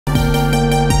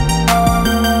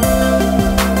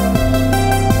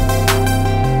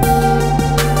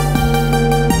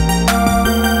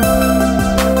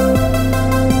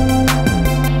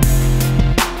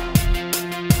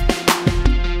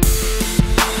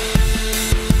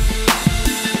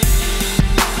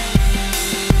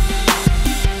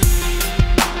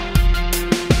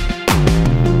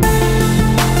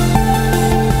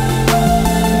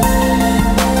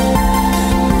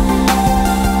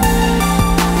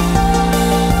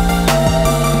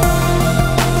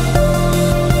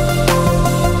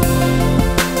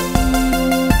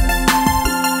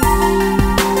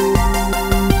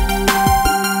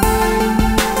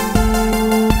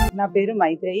పేరు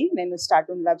మైత్రేయి. నేను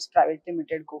స్టార్టూన్ labs private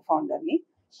limited కో-ఫౌండర్‌ని.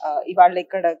 ఇవాళ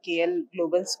ఇక్కడ కేఎల్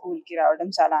గ్లోబల్ స్కూల్‌కి రావడం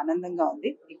చాలా ఆనందంగా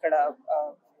ఉంది. ఇక్కడ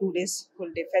 2 days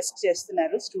ఫుల్ డే ఫెస్ట్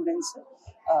చేస్తున్నారు students.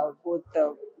 Both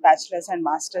bachelors and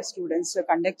masters students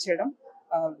conduct చేయడం,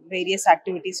 వేరియస్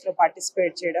యాక్టివిటీస్లో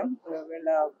పార్టిసిపేట్ చేయడం, వీళ్ళ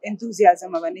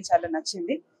ఎంతూజియాజం అవన్నీ చాలా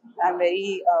నచ్చింది. I'm very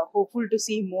hopeful to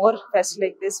see more fests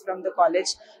like this from the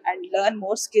college and learn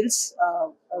more skills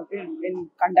in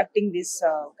conducting this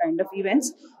kind of events.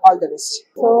 All the best.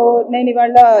 So నేను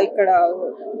ఇవాళ ఇక్కడ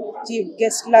చీఫ్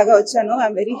గెస్ట్ లాగా వచ్చాను.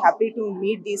 I'm very happy to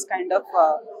meet these kind of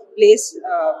place.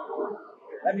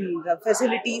 I mean, the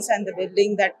facilities and the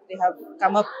building that they have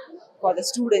come up for the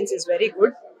students is very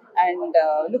good, and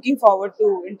looking forward to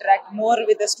interact more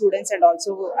with the students and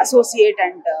also associate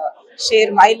and share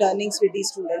my learnings with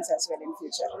these students as well in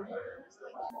future.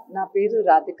 నా పేరు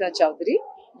రాధికా చౌదరి.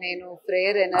 నేను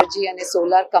ఫ్రేయర్ energy అనే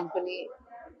solar company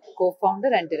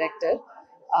co-founder and director.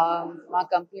 మా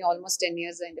company almost 10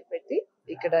 years అయింది పెట్టి.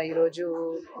 ఇక్కడ ఈరోజు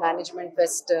management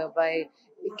pest by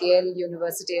KL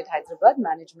University at Hyderabad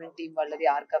management team వాళ్ళది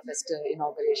Arka Fest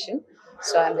inauguration.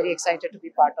 So I'm very excited to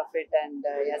be part of it, and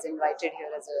he has invited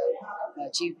here as a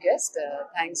chief guest.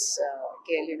 Thanks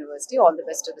KL University. All the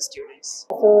best to the students.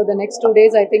 So the next 2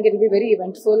 days I think it will be very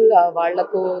eventful.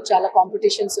 వాళ్ళకు చాలా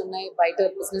competitions ఉన్నాయి. బయట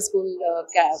business school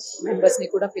members ని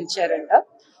కూడా పిలిచారంట.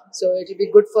 So it will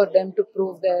be good for them to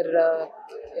prove their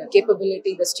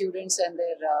capability, the students, and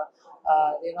their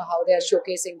how they are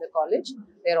showcasing the college.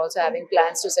 They are also having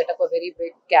plans to set up a very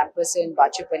big campus in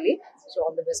Bachupalli. So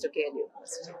all the best to KLU.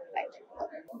 Thank you.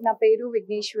 నా పేరు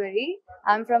Vighneshwari.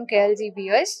 I'm from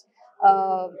KLGBS.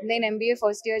 నేను MBA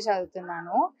first year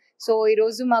చదువుతున్నాను. So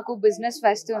ఈరోజు మాకు business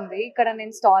pest ఉంది. ఇక్కడ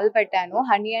నేను stall పెట్టాను,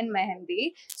 హనీ అండ్ మెహందీ.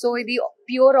 సో ఇది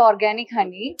ప్యూర్ ఆర్గానిక్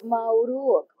హనీ. మా ఊరు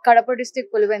కడప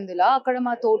డిస్ట్రిక్ట్ పులివెందుల. అక్కడ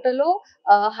మా తోటలో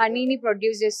హనీని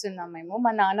ప్రొడ్యూస్ చేస్తున్నాం మేము.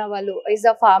 మా నాన్న వాళ్ళు is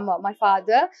a farmer. My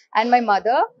father and my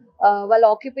mother వాళ్ళ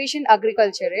ఆక్యుపేషన్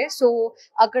అగ్రికల్చరే. సో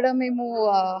అక్కడ మేము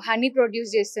హనీ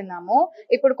ప్రొడ్యూస్ చేస్తున్నాము.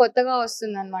 ఇప్పుడు కొత్తగా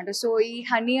వస్తుంది అనమాట. సో ఈ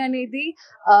హనీ అనేది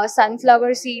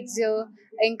సన్ఫ్లవర్ సీడ్స్,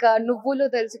 ఇంకా నువ్వులు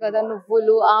తెలుసు కదా,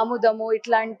 నువ్వులు, ఆముదము,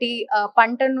 ఇట్లాంటి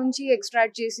పంట నుంచి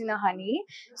ఎక్స్ట్రాక్ట్ చేసిన హనీ.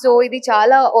 సో ఇది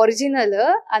చాలా ఒరిజినల్.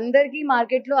 అందరికీ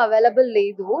మార్కెట్లో అవైలబుల్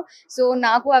లేదు. సో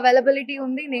నాకు అవైలబిలిటీ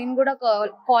ఉంది. నేను కూడా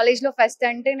కాలేజ్లో ఫెస్ట్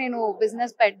అంటే నేను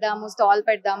బిజినెస్ పెడదాము, స్టాల్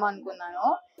పెడదాము అనుకున్నాను.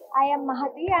 I am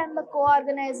Mahati. I am the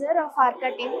co-organizer of Arka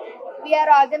team. We are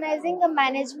organizing a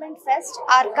management fest,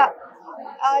 Arka.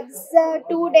 This is a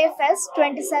 2-day fest,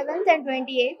 27th and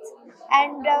 28th.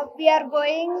 And we are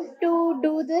going to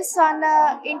do this on a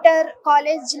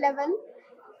inter-college level.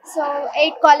 So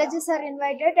 8 colleges are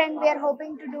invited, and we are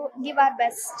hoping to give our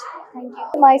best. Thank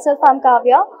you. Myself, I'm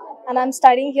Kavya, and I'm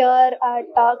studying here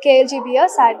at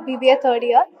KLGBS at BBA 3rd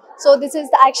year. So this is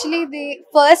actually the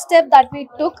first step that we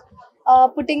took,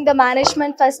 putting the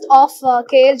management fest of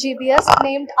KLGBS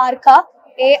named Arka,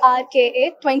 ARKA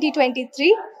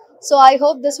 2023. So I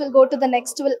hope this will go to the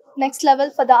next level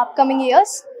for the upcoming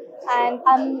years. And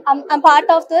I'm part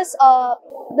of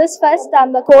this fest.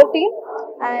 I'm the core team,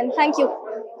 and thank you.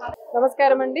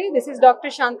 నమస్కారం అండి. This is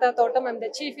doctor Shanta తోటం. I'm the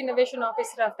chief innovation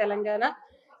officer of Telangana.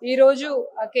 ఈరోజు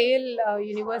KL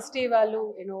university వాళ్ళు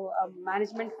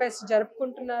management pest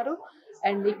జరుపుకుంటున్నారు.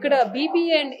 And ఇక్కడ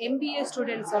BBA and MBA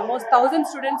students almost 1000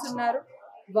 students ఉన్నారు.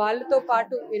 వాళ్ళతో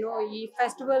పాటు ఈ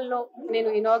ఫెస్టివల్లో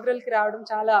నేను ఇనాగ్రల్కి రావడం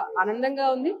చాలా ఆనందంగా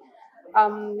ఉంది.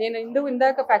 నేను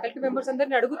ఇందాక ఫ్యాకల్టీ మెంబర్స్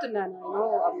అందరిని అడుగుతున్నాను,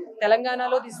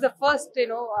 తెలంగాణలో దిస్ ఇస్ ద ఫస్ట్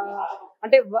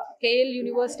అంటే కేఎల్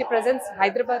యూనివర్సిటీ ప్రెజెన్స్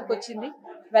హైదరాబాద్కి వచ్చింది.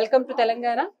 Welcome to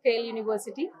Telangana KL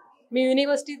university. Me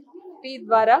university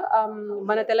ద్వారా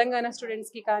మన తెలంగాణ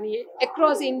స్టూడెంట్స్కి కానీ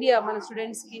అక్రాస్ ఇండియా మన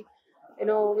స్టూడెంట్స్కి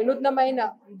వినూత్నమైన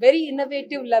వెరీ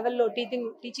ఇన్నోవేటివ్ లెవెల్లో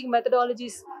టీచింగ్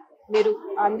మెథడాలజీస్ మీరు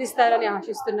అందిస్తారని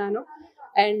ఆశిస్తున్నాను.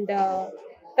 And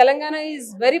Telangana is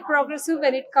very progressive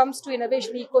when it comes to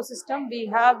innovation ecosystem. We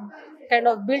have kind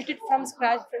of built it from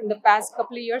scratch in the past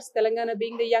couple of years. Telangana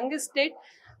being the youngest state,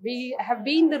 we have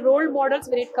been the role models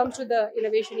when it comes to the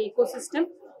innovation ecosystem.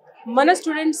 Mana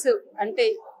students ante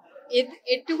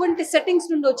ఎటువంటి settings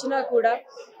నుండి వచ్చినా కూడా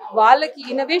వాళ్ళకి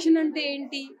innovation అంటే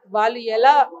ఏంటి, వాళ్ళు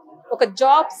ఎలా ఒక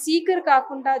జాబ్ సీకర్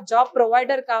కాకుండా జాబ్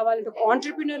ప్రొవైడర్ కావాలంటే ఒక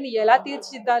ఆంటర్ప్రినర్ని ఎలా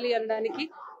తీర్చిదిద్దాలి అనడానికి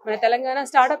మన తెలంగాణ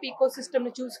స్టార్ట్అప్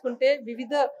ఈకోసిస్టమ్ని చూసుకుంటే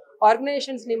వివిధ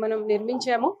ఆర్గనైజేషన్స్ని మనం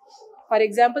నిర్మించాము. For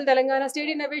example Telangana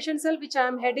state innovation cell which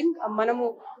I'm heading. మనము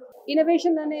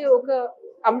ఇన్నోవేషన్ అనే ఒక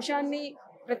అంశాన్ని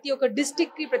ప్రతి ఒక్క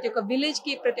డిస్ట్రిక్ట్కి, ప్రతి ఒక్క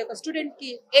విలేజ్కి, ప్రతి ఒక్క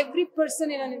స్టూడెంట్కి, every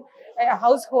person in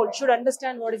house hold should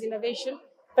understand what is innovation.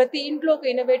 ప్రతి ఇంట్లో ఒక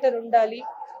ఇన్నోవేటర్ ఉండాలి.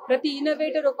 ప్రతి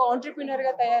ఇన్నోవేటర్ ఒక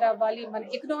ఆంటర్ప్రినర్గా తయారవ్వాలి. మన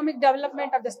economic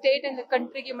development of the state and the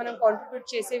కంట్రీకి మనం కాంట్రిబ్యూట్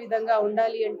చేసే విధంగా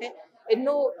ఉండాలి అంటే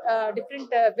ఎన్నో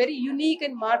different very unique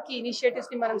and marquee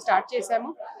ఇనిషియేటివ్స్ని మనం స్టార్ట్ చేసాము.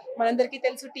 మనందరికీ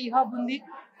తెలుసు టీ హబ్ ఉంది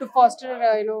to faster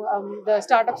the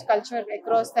startups culture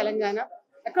across Telangana,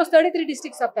 across 33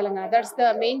 districts of Telangana. That's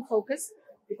the main focus.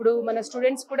 ఇప్పుడు మన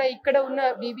స్టూడెంట్స్ కూడా ఇక్కడ ఉన్న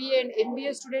బీబీఏ అండ్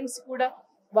ఎంబీఏ స్టూడెంట్స్ కూడా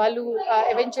వాళ్ళు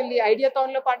ఎవెన్చువల్లీ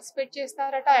ఐడియాథాన్లో పార్టిసిపేట్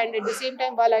చేస్తారట, and at the same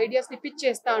time వాళ్ళ ఐడియాస్ని పిచ్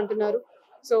చేస్తూ అంటున్నారు.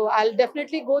 So I'll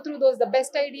definitely go through those the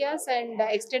best ideas and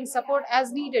extend support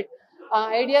as needed.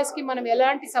 ఐడియాస్కి మనం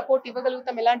ఎలాంటి సపోర్ట్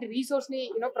ఇవ్వగలుగుతాం, ఎలాంటి రీసోర్స్ని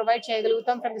ప్రొవైడ్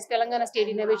చేయగలుగుతాం from this Telangana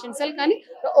state innovation cell, కానీ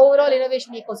the overall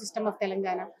innovation eco system of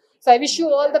Telangana. So I wish you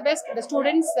all the best, the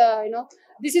students.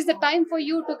 This is the time for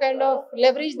you to kind of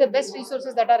leverage the best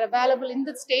resources that are available in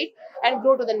the state and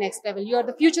grow to the next level. You are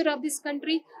the future of this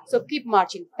country, so keep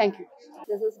marching. Thank you.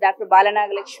 This is Dr.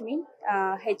 Balanagalakshmi,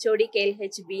 HOD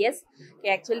KLHBS.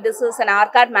 Okay, actually, this is an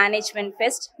Arka Management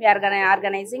Fest. We are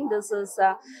organizing. This is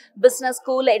a business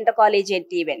school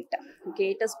intercollegiate event. Okay,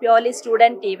 it is purely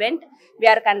student event. We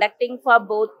are conducting for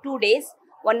both 2 days.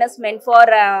 One is meant for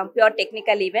pure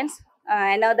technical events.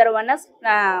 Another one is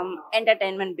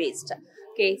entertainment based.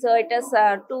 Okay, so it is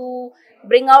to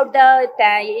bring out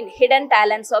the hidden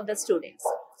talents of the students.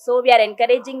 So we are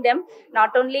encouraging them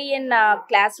not only in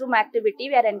classroom activity,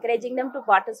 we are encouraging them to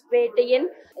participate in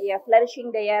flourishing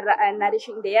their and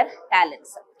nourishing their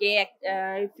talents. Okay,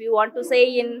 if you want to say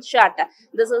in short,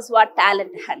 this is what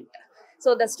talent hunt.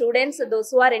 So the students, those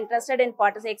who are interested in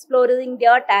exploring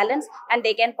their talents, and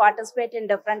they can participate in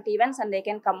different events and they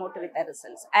can come out with the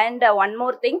results. And one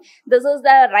more thing, this is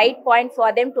the right point for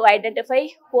them to identify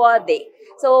who are they.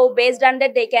 So based on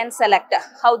that, they can select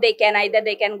how they can, either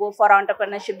they can go for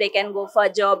entrepreneurship, they can go for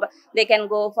job, they can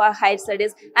go for higher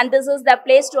studies, and this is the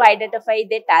place to identify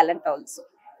their talent also.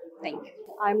 Thank you.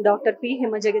 I'm Dr. P.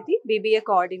 Himajagati, BBA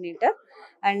coordinator,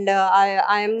 and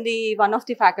I am the one of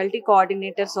the faculty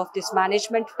coordinators of this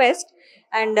management fest,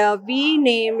 and we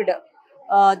named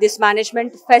this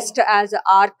management fest as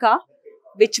Arka,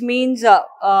 which means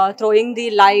throwing the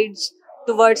lights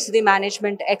towards the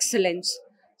management excellence.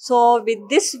 So with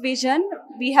this vision,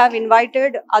 we have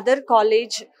invited other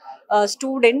college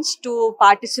students to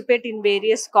participate in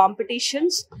various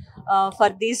competitions for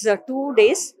these 2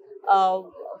 days.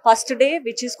 First day,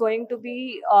 which is going to be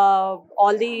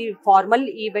all the formal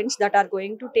events that are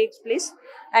going to take place,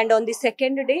 and on the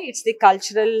second day it's the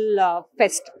cultural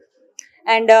fest.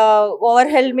 And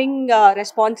overwhelming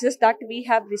responses that we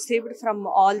have received from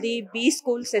all the B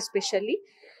schools especially.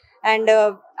 And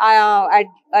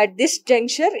at this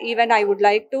juncture, even I would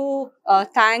like to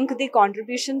thank the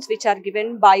contributions which are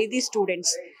given by the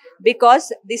students, because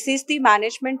this is the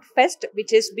management fest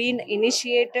which has been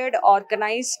initiated,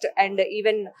 organized, and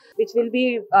even which will be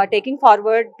taking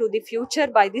forward to the future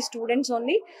by the students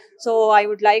only. So I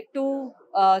would like to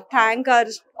thank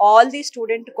all the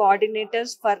student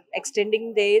coordinators for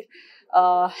extending their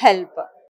help.